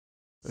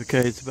Okay,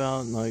 it's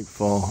about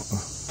nightfall,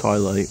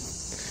 twilight.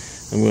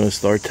 I'm going to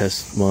start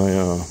testing my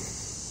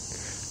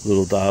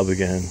little dob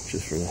again,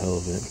 just for the hell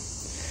of it.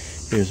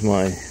 Here's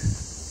my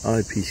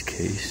eyepiece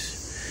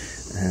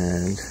case,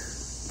 and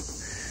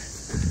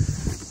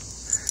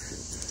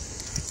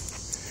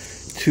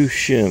 2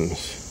 shims.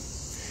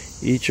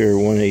 Each are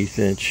 1/8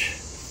 inch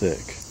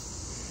thick.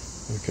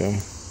 Okay,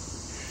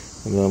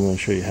 and then I'm going to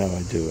show you how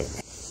I do it.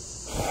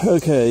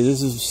 Okay,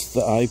 this is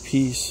the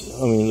eyepiece,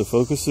 the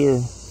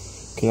focuser,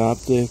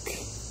 canoptic,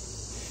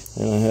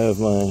 and I have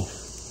my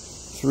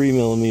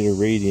 3mm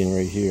radian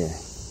right here.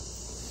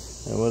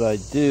 And what I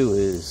do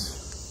is,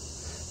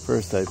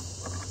 first I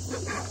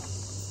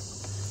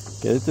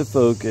get it to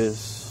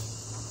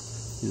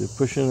focus, either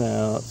pushing it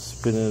out,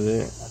 spinning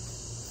it,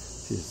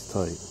 see it's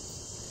tight,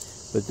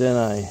 but then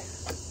I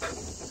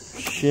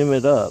shim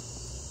it up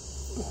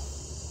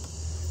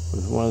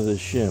with one of the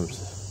shims,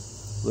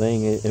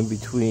 laying it in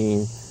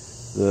between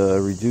the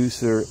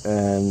reducer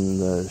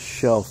and the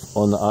shelf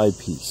on the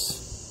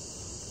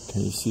eyepiece.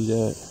 Can you see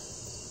that?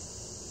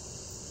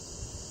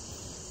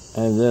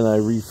 And then I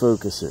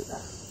refocus it.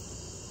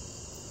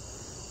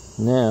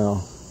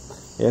 Now,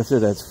 after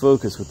that's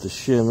focused with the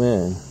shim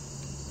in,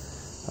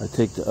 I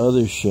take the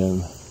other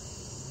shim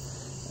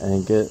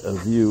and get a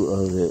view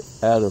of it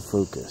out of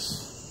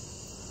focus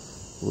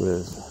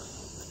with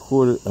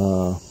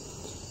an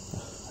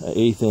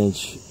 1/8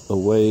 inch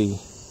away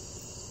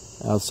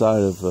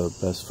outside of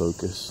best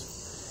focus,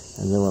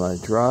 and then when I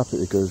drop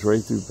it, it goes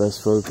right through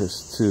best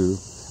focus to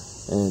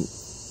an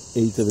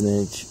 1/8 of an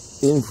inch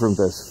in from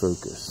best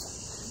focus.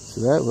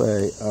 So that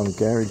way I'm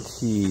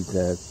guaranteed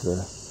that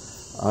the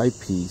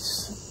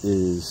eyepiece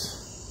is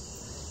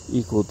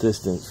equal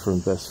distance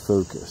from best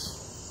focus.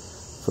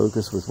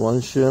 Focus with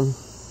one shim,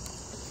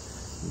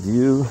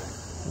 view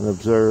and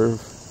observe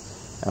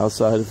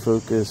outside of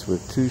focus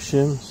with 2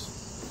 shims,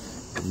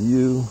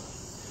 view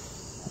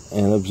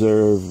and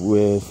observe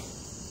with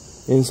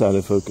inside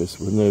of focus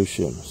with no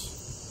shims.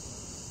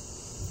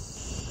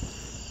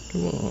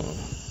 Come on,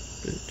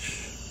 bitch.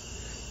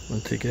 I'm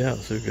gonna take it out,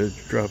 so go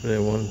drop it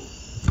in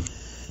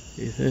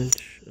 1/8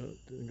 inch. Oh,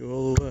 didn't go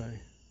all the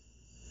way.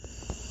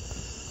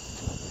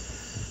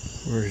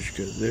 Where'd you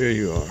go? There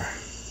you are.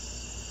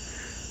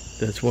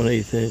 That's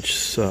 1/8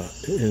 inch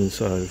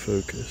inside of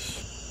focus.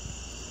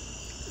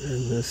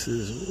 And this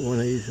is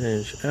 1/8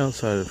 inch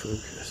outside of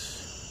focus.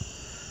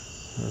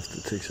 I'll have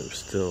to take some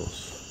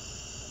stills.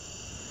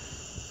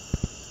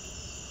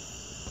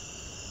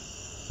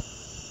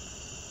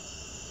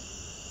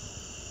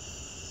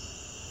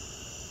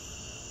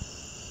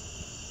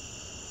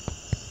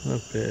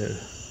 Not bad.